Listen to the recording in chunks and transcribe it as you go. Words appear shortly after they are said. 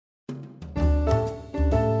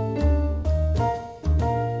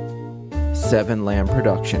Seven Lamb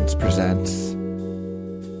Productions presents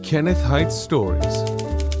Kenneth Heights Stories,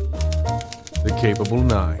 The Capable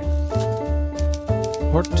Nine,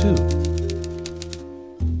 Part 2.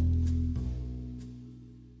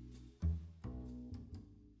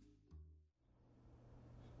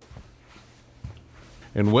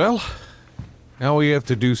 And well, now we have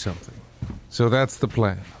to do something. So that's the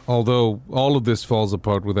plan, although all of this falls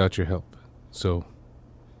apart without your help. So,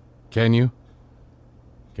 can you?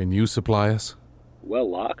 Can you supply us? Well,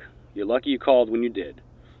 Locke, you're lucky you called when you did.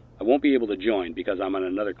 I won't be able to join because I'm on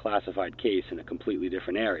another classified case in a completely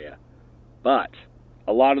different area. But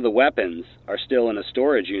a lot of the weapons are still in a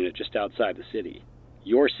storage unit just outside the city.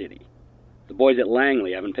 Your city. The boys at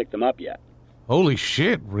Langley haven't picked them up yet. Holy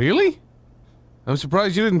shit, really? I'm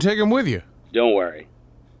surprised you didn't take them with you. Don't worry.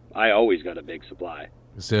 I always got a big supply.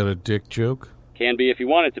 Is that a dick joke? Can be if you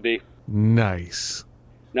want it to be. Nice.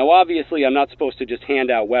 Now, obviously, I'm not supposed to just hand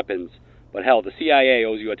out weapons, but hell, the CIA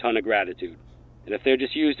owes you a ton of gratitude. And if they're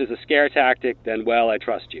just used as a scare tactic, then, well, I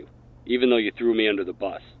trust you, even though you threw me under the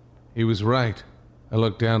bus. He was right. I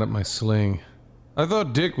looked down at my sling. I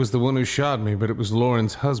thought Dick was the one who shot me, but it was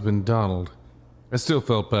Lauren's husband, Donald. I still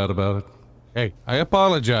felt bad about it. Hey, I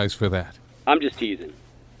apologize for that. I'm just teasing.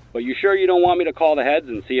 But you sure you don't want me to call the heads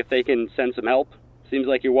and see if they can send some help? Seems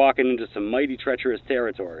like you're walking into some mighty treacherous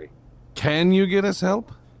territory. Can you get us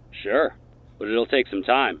help? Sure, but it'll take some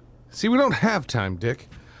time. See, we don't have time, Dick.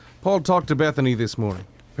 Paul talked to Bethany this morning.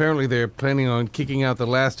 Apparently they're planning on kicking out the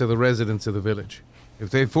last of the residents of the village.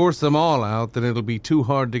 If they force them all out, then it'll be too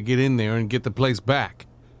hard to get in there and get the place back.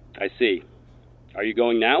 I see. Are you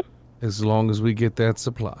going now? As long as we get that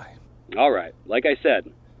supply. All right, like I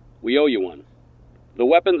said, we owe you one. The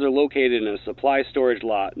weapons are located in a supply storage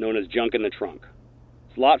lot known as Junk in the Trunk.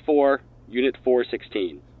 It's Lot 4, Unit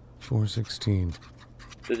 416. 416.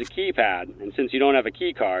 There's a keypad, and since you don't have a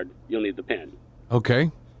key card, you'll need the pin.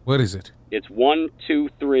 Okay, what is it? It's 1, 2,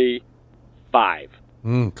 3, 5.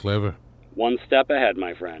 Clever. One step ahead,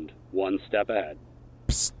 my friend. One step ahead.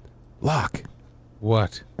 Psst, Locke.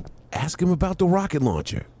 What? Ask him about the rocket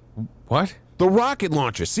launcher. What? The rocket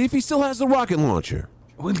launcher. See if he still has the rocket launcher.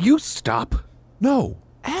 Will you stop? No,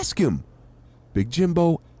 ask him. Big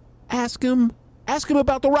Jimbo, ask him. Ask him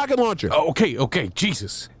about the rocket launcher. Oh, okay,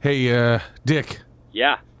 Jesus. Hey, Dick.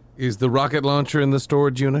 Yeah. Is the rocket launcher in the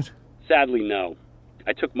storage unit? Sadly, no.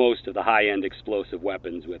 I took most of the high-end explosive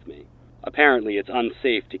weapons with me. Apparently, it's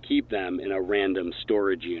unsafe to keep them in a random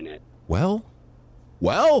storage unit. Well?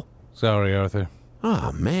 Sorry, Arthur.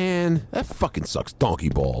 Ah, man, that fucking sucks donkey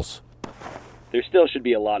balls. There still should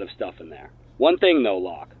be a lot of stuff in there. One thing, though,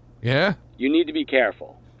 Locke. Yeah? You need to be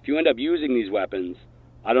careful. If you end up using these weapons,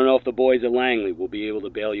 I don't know if the boys at Langley will be able to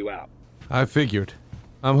bail you out. I figured.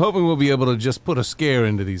 I'm hoping we'll be able to just put a scare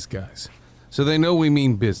into these guys. So they know we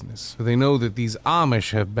mean business. So they know that these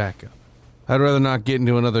Amish have backup. I'd rather not get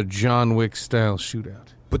into another John Wick-style shootout.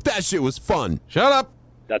 But that shit was fun. Shut up!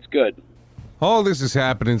 That's good. All this is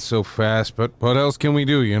happening so fast, but what else can we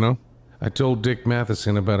do, you know? I told Dick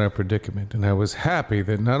Matheson about our predicament, and I was happy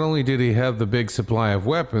that not only did he have the big supply of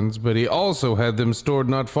weapons, but he also had them stored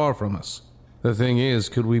not far from us. The thing is,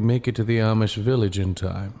 could we make it to the Amish village in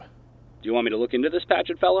time? Do you want me to look into this,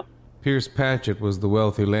 Patchett fella? Pierce Patchett was the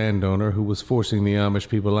wealthy landowner who was forcing the Amish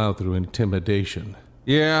people out through intimidation.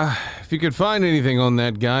 Yeah, if you could find anything on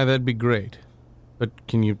that guy, that'd be great. But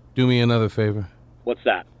can you do me another favor? What's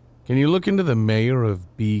that? Can you look into the mayor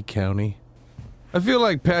of B County? I feel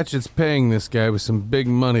like Patchett's paying this guy with some big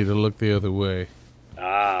money to look the other way.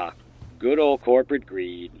 Ah, good old corporate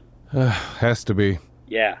greed. Has to be.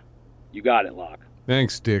 Yeah, you got it, Locke.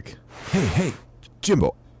 Thanks, Dick. Hey,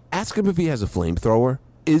 Jimbo, ask him if he has a flamethrower.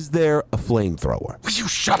 Is there a flamethrower? Will you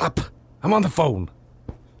shut up? I'm on the phone.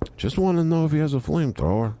 Just want to know if he has a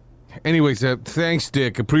flamethrower. Anyways, thanks,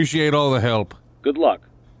 Dick. Appreciate all the help. Good luck.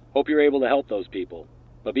 Hope you're able to help those people.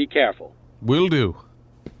 But be careful. Will do.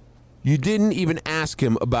 You didn't even ask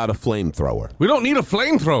him about a flamethrower. We don't need a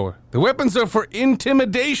flamethrower. The weapons are for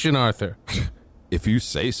intimidation, Arthur. If you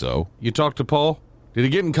say so. You talked to Paul? Did he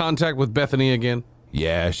get in contact with Bethany again?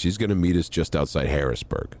 Yeah, she's going to meet us just outside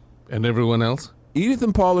Harrisburg. And everyone else? Edith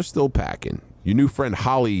and Paul are still packing. Your new friend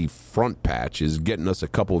Holly Front Patch is getting us a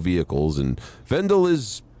couple vehicles, and Vendel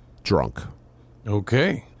is drunk.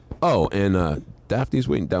 Okay. Oh, and Daphne's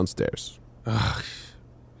waiting downstairs.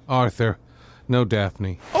 Arthur, no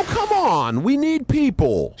Daphne. Oh, come on! We need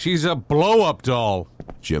people! She's a blow-up doll.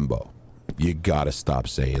 Jimbo, you gotta stop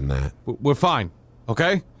saying that. We're fine,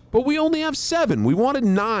 okay? But we only have 7. We wanted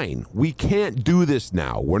 9. We can't do this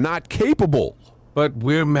now. We're not capable. But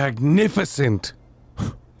we're magnificent.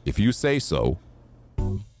 If you say so.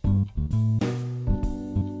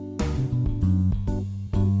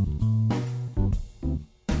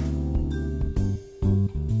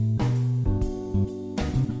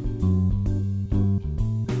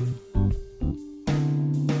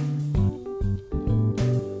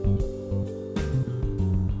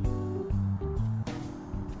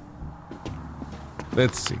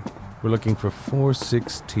 Let's see. We're looking for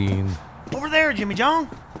 416. Over there, Jimmy John.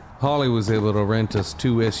 Holly was able to rent us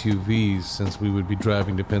 2 SUVs since we would be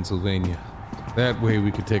driving to Pennsylvania. That way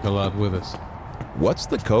we could take a lot with us. What's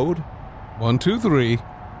the code? 1, 2, 3,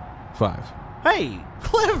 5. Hey,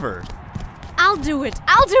 clever. I'll do it.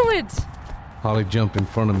 Holly jumped in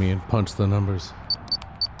front of me and punched the numbers.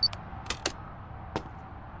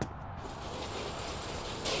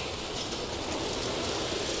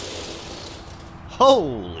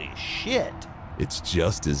 Holy shit. It's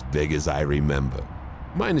just as big as I remember.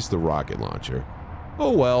 Minus the rocket launcher.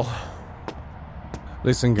 Oh well.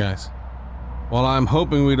 Listen, guys. While I'm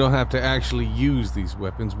hoping we don't have to actually use these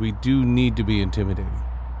weapons, we do need to be intimidating.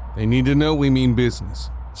 They need to know we mean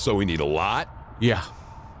business. So we need a lot? Yeah,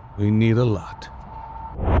 we need a lot.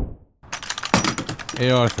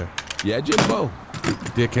 Hey, Arthur. Yeah, Jimbo?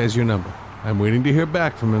 Dick has your number. I'm waiting to hear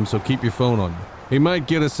back from him, so keep your phone on you. He might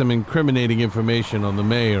get us some incriminating information on the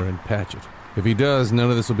mayor and Patchett. If he does, none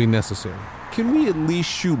of this will be necessary. Can we at least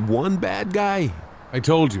shoot one bad guy? I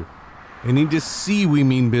told you. They need to see we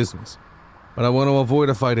mean business. But I want to avoid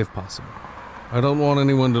a fight if possible. I don't want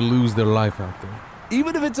anyone to lose their life out there.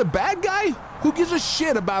 Even if it's a bad guy? Who gives a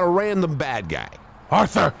shit about a random bad guy?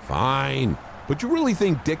 Arthur! Fine. But you really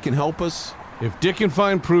think Dick can help us? If Dick can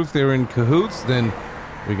find proof they're in cahoots, then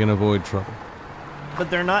we can avoid trouble. But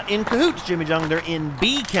they're not in cahoots, Jimmy John. They're in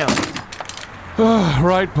B County.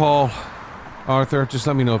 Right, Paul. Arthur, just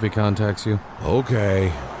let me know if he contacts you. Okay.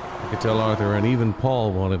 I could tell Arthur and even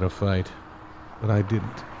Paul wanted a fight. But I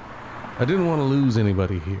didn't. I didn't want to lose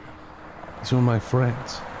anybody here. These were my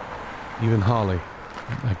friends. Even Holly,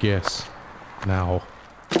 I guess. Now.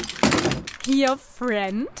 Your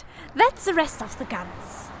friend? That's the rest of the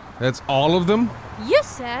guns. That's all of them? You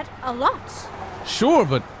said a lot. Sure,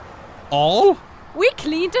 but all? We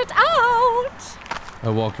cleaned it out. I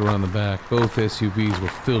walked around the back. Both SUVs were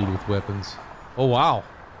filled with weapons. Oh, wow.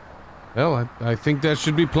 Well, I think that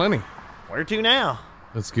should be plenty. Where to now?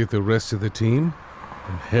 Let's get the rest of the team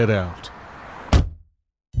and head out.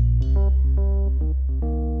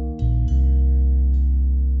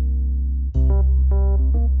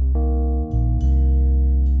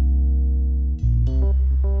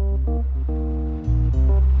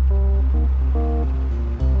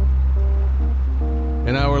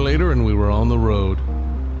 An hour later, and we were on the road.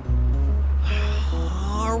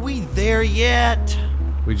 Are we there yet?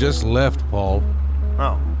 We just left, Paul.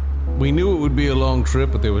 Oh. We knew it would be a long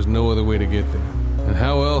trip, but there was no other way to get there. And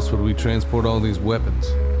how else would we transport all these weapons?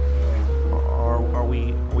 Are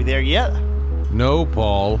we there yet? No,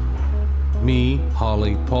 Paul. Me,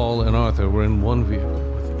 Holly, Paul, and Arthur were in one vehicle,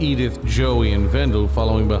 with Edith, Joey, and Vendel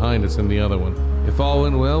following behind us in the other one. If all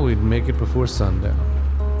went well, we'd make it before sundown.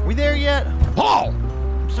 We there yet? Paul!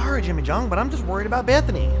 I'm sorry, Jimmy John, but I'm just worried about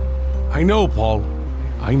Bethany. I know, Paul.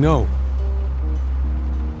 I know.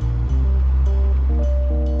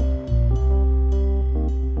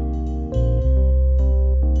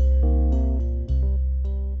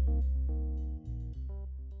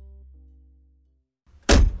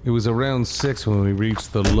 It was around 6 when we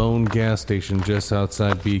reached the lone gas station just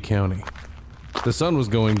outside B County. The sun was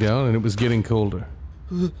going down and it was getting colder.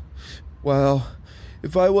 Wow,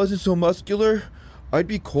 if I wasn't so muscular, I'd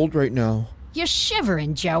be cold right now. You're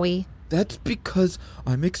shivering, Joey. That's because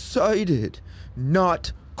I'm excited,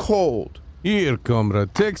 not cold. Here,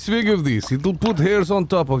 comrade, take swig of this. It'll put hairs on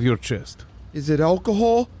top of your chest. Is it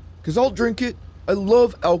alcohol? 'Cause I'll drink it. I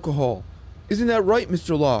love alcohol. Isn't that right,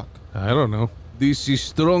 Mr. Locke? I don't know. This is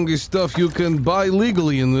strongest stuff you can buy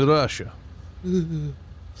legally in Russia.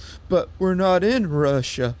 But we're not in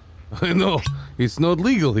Russia. I know. It's not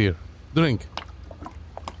legal here. Drink.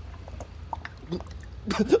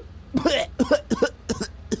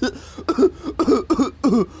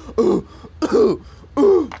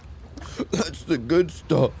 That's the good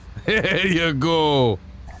stuff. There you go.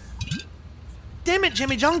 Damn it,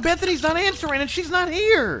 Jimmy John, Bethany's not answering and she's not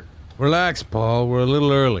here. Relax, Paul. We're a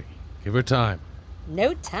little early. Give her time.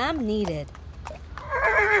 No time needed.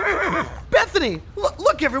 Bethany!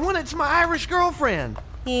 Look, everyone, it's my Irish girlfriend.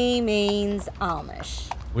 He means Amish.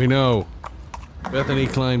 We know. Bethany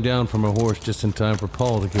climbed down from her horse just in time for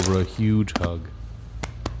Paul to give her a huge hug.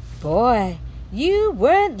 Boy, you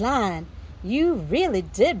weren't lying. You really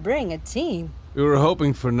did bring a team. We were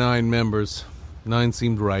hoping for 9 members. 9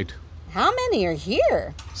 seemed right. How many are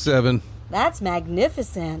here? 7. That's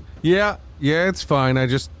magnificent. Yeah, it's fine.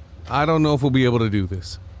 I don't know if we'll be able to do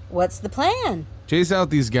this. What's the plan? Chase out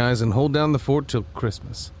these guys and hold down the fort till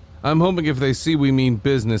Christmas. I'm hoping if they see we mean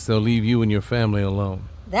business, they'll leave you and your family alone.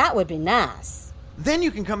 That would be nice. Then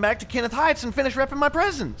you can come back to Kenneth Heights and finish repping my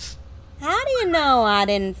presents. How do you know I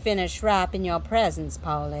didn't finish wrapping your presents,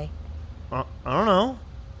 Polly? I don't know.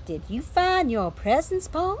 Did you find your presents,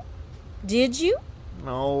 Paul? Did you?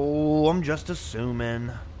 No, I'm just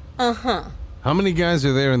assuming. Uh-huh. How many guys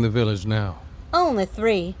are there in the village now? Only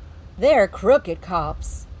 3. They're crooked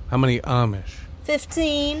cops. How many Amish?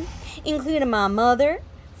 15, including my mother,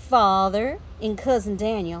 father, and cousin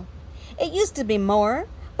Daniel. It used to be more,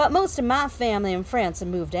 but most of my family and friends have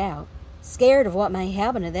moved out. Scared of what may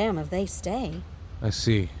happen to them if they stay. I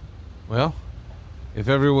see. Well, if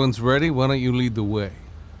everyone's ready, why don't you lead the way?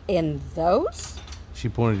 In those? She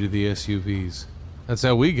pointed to the SUVs. That's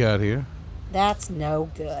how we got here. That's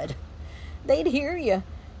no good. They'd hear you.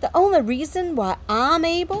 The only reason why I'm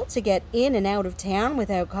able to get in and out of town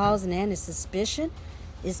without causing any suspicion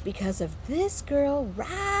is because of this girl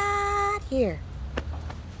right here.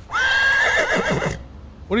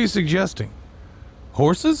 What are you suggesting?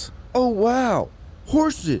 Horses? Oh, wow.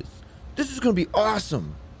 Horses. This is going to be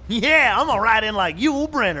awesome. Yeah, I'm gonna ride in like Yul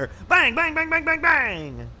Brynner. Bang, bang, bang, bang, bang,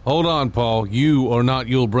 bang. Hold on, Paul. You are not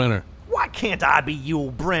Yul Brynner. Why can't I be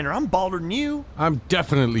Yul Brynner? I'm balder than you. I'm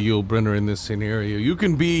definitely Yul Brynner in this scenario. You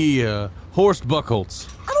can be, Horst Buchholz.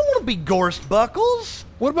 I don't want to be Gorst Buckles.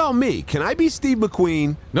 What about me? Can I be Steve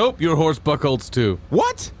McQueen? Nope, you're Horst Buchholz too.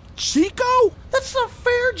 What? Chico? That's not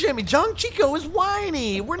fair, Jimmy Jung. Chico is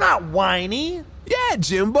whiny. We're not whiny. Yeah,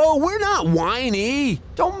 Jimbo, we're not whiny.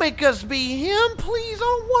 Don't make us be him, please. I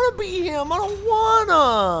don't want to be him. I don't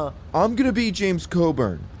wanna. I'm going to be James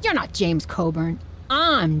Coburn. You're not James Coburn.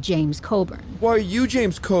 I'm James Coburn. Why are you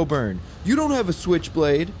James Coburn? You don't have a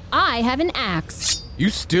switchblade. I have an axe. You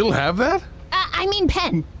still have that? I mean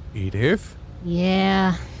pen. Edith?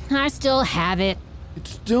 Yeah, I still have it. It's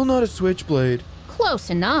still not a switchblade. Close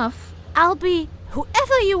enough. I'll be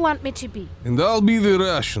whoever you want me to be. And I'll be the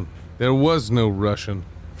Russian. There was no Russian.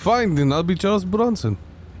 Fine, then I'll be Charles Bronson.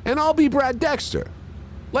 And I'll be Brad Dexter.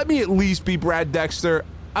 Let me at least be Brad Dexter.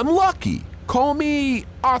 I'm lucky. Call me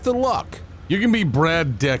Arthur Luck. You can be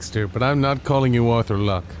Brad Dexter, but I'm not calling you Arthur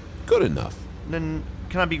Luck. Good enough. Then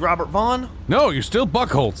can I be Robert Vaughn? No, you're still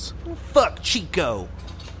Buchholz. Fuck Chico.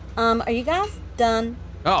 Are you guys done?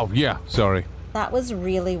 Oh, yeah, sorry. That was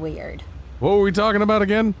really weird. What were we talking about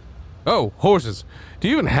again? Oh, horses. Do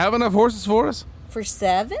you even have enough horses for us? For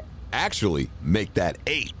 7? Actually, make that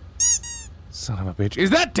 8. Son of a bitch. Is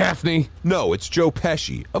that Daphne? No, it's Joe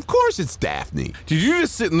Pesci. Of course it's Daphne. Did you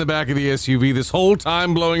just sit in the back of the SUV this whole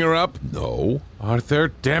time blowing her up? No.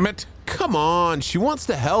 Arthur, damn it. Come on, she wants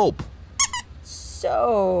to help.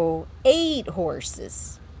 So, 8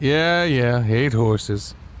 horses. Yeah, 8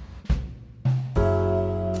 horses.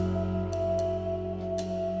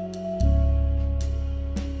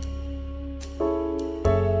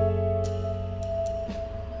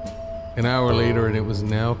 An hour later, and it was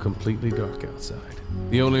now completely dark outside.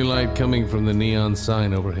 The only light coming from the neon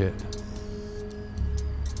sign overhead.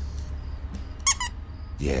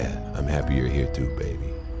 Yeah, I'm happy you're here too,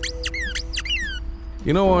 baby.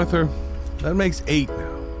 You know, Arthur, that makes 8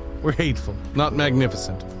 now. We're hateful, not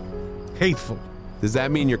magnificent. Hateful. Does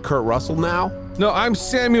that mean you're Kurt Russell now? No, I'm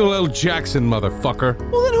Samuel L. Jackson, motherfucker.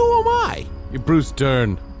 Well, then who am I? You're Bruce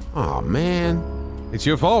Dern. Aw, man. It's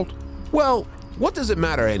your fault. Well, what does it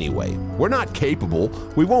matter anyway? We're not capable.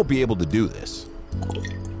 We won't be able to do this.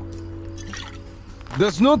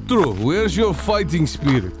 That's not true. Where's your fighting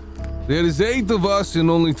spirit? There is 8 of us and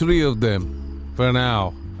only 3 of them. For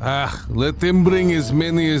now. Let them bring as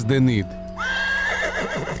many as they need.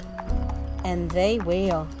 And they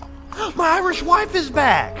will. My Irish wife is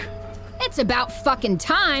back. It's about fucking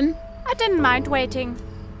time. I didn't mind waiting.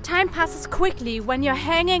 Time passes quickly when you're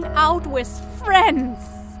hanging out with friends.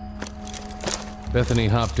 Bethany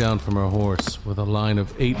hopped down from her horse with a line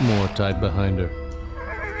of 8 more tied behind her.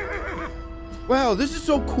 Wow, this is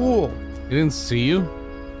so cool. He didn't see you?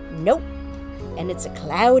 Nope. And it's a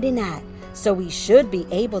cloudy night, so we should be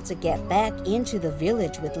able to get back into the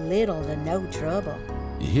village with little to no trouble.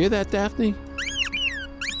 You hear that, Daphne?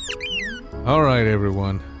 All right,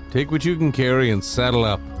 everyone. Take what you can carry and saddle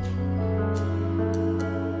up.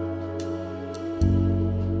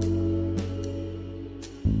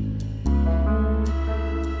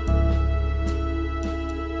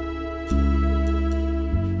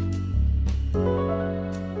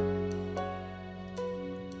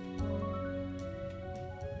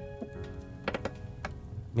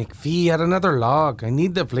 McPhee, add another log. I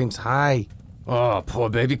need the flames high. Oh, poor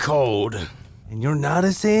baby cold. And you're not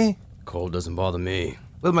a say? Cold doesn't bother me.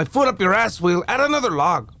 With my foot up your ass, Will. Add another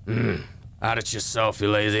log. Add it yourself, you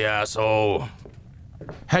lazy asshole.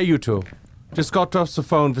 Hey, you two. Just got off the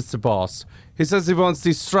phone with the boss. He says he wants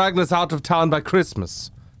these stragglers out of town by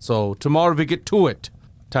Christmas. So tomorrow we get to it.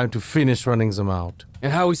 Time to finish running them out.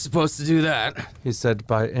 And how are we supposed to do that? He said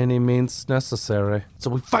by any means necessary. So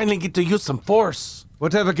we finally get to use some force.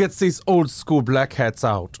 Whatever gets these old school black hats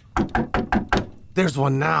out. There's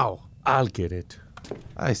one now. I'll get it.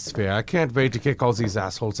 I swear, I can't wait to kick all these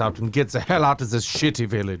assholes out and get the hell out of this shitty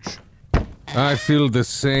village. I feel the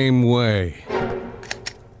same way.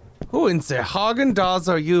 Who in the Haagen-Dazs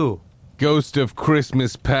are you? Ghost of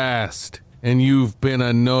Christmas past. And you've been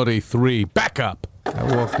a naughty 3. Back up! I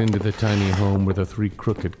walked into the tiny home where the 3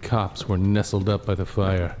 crooked cops were nestled up by the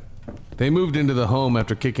fire. They moved into the home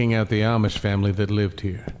after kicking out the Amish family that lived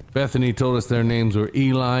here. Bethany told us their names were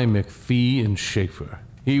Eli, McPhee, and Schaefer.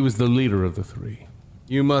 He was the leader of the 3.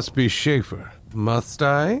 You must be Schaefer. Must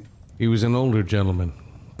I? He was an older gentleman,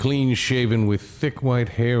 clean-shaven with thick white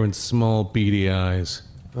hair and small beady eyes.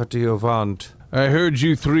 What do you want? I heard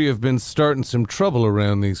you 3 have been starting some trouble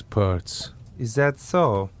around these parts. Is that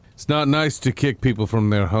so? It's not nice to kick people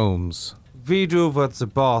from their homes. We do what the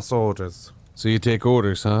boss orders. So you take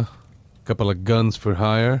orders, huh? Couple of guns for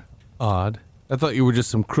hire? Odd. I thought you were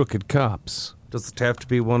just some crooked cops. Does it have to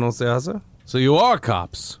be one or the other? So you are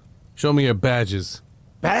cops. Show me your badges.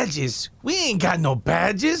 Badges? We ain't got no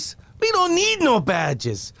badges. We don't need no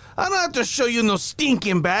badges. I don't have to show you no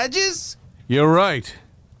stinking badges. You're right.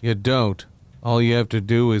 You don't. All you have to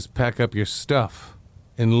do is pack up your stuff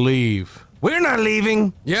and leave. We're not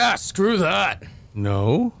leaving. Yeah, screw that.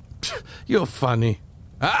 No? You're funny.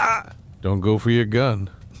 Don't go for your gun.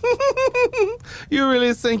 You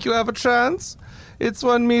really think you have a chance? It's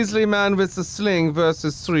one measly man with a sling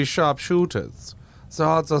versus 3 sharpshooters. The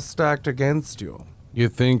odds are stacked against you. You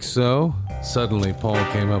think so? Suddenly, Paul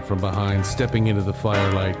came up from behind, stepping into the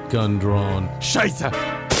firelight, gun drawn. Scheiße!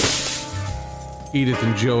 Edith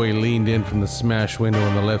and Joey leaned in from the smashed window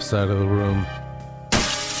on the left side of the room,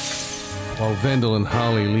 while Vendel and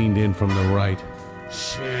Holly leaned in from the right.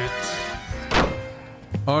 Shit.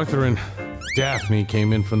 Arthur and Daphne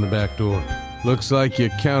came in from the back door. Looks like you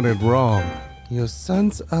counted wrong. You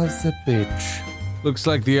sons of the bitch. Looks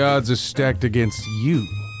like the odds are stacked against you.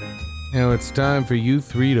 Now it's time for you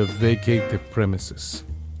 3 to vacate the premises.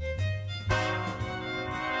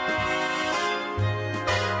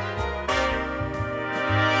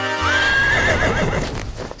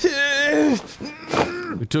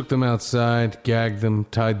 We took them outside, gagged them,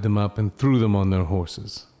 tied them up, and threw them on their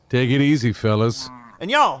horses. Take it easy, fellas.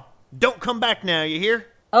 And y'all, don't come back now, you hear?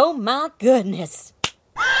 Oh my goodness.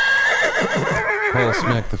 Paul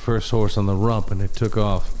smacked the first horse on the rump and it took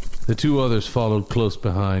off. The 2 others followed close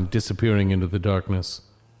behind, disappearing into the darkness.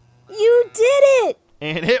 You did it!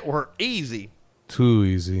 And it were easy. Too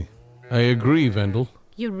easy. I agree, Vendel.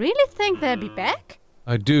 You really think they'll be back?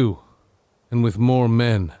 I do. And with more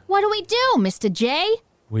men. What do we do, Mr. J?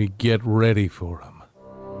 We get ready for them.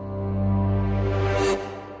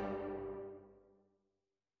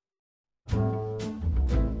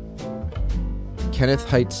 Kenneth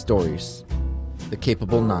Heights Stories, The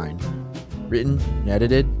Capable 9. Written and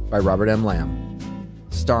edited by Robert M. Lamb.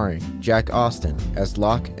 Starring Jack Austin as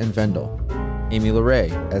Locke and Vendel, Amy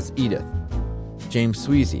LeRae as Edith, James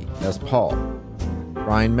Sweezy as Paul,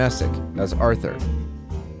 Ryan Messick as Arthur,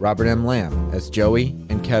 Robert M. Lamb as Joey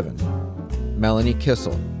and Kevin, Melanie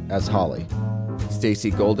Kissel as Holly,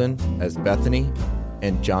 Stacy Golden as Bethany,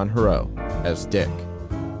 and John Hero as Dick.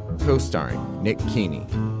 Co-starring Nick Keeney.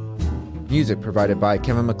 Music provided by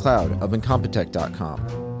Kevin MacLeod of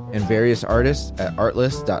Incompetech.com and various artists at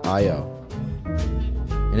artlist.io.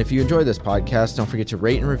 And if you enjoy this podcast, don't forget to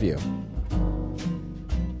rate and review.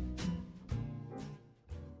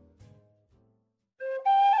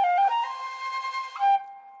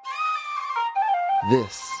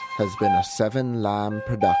 This has been a 7 Lamb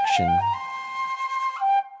production.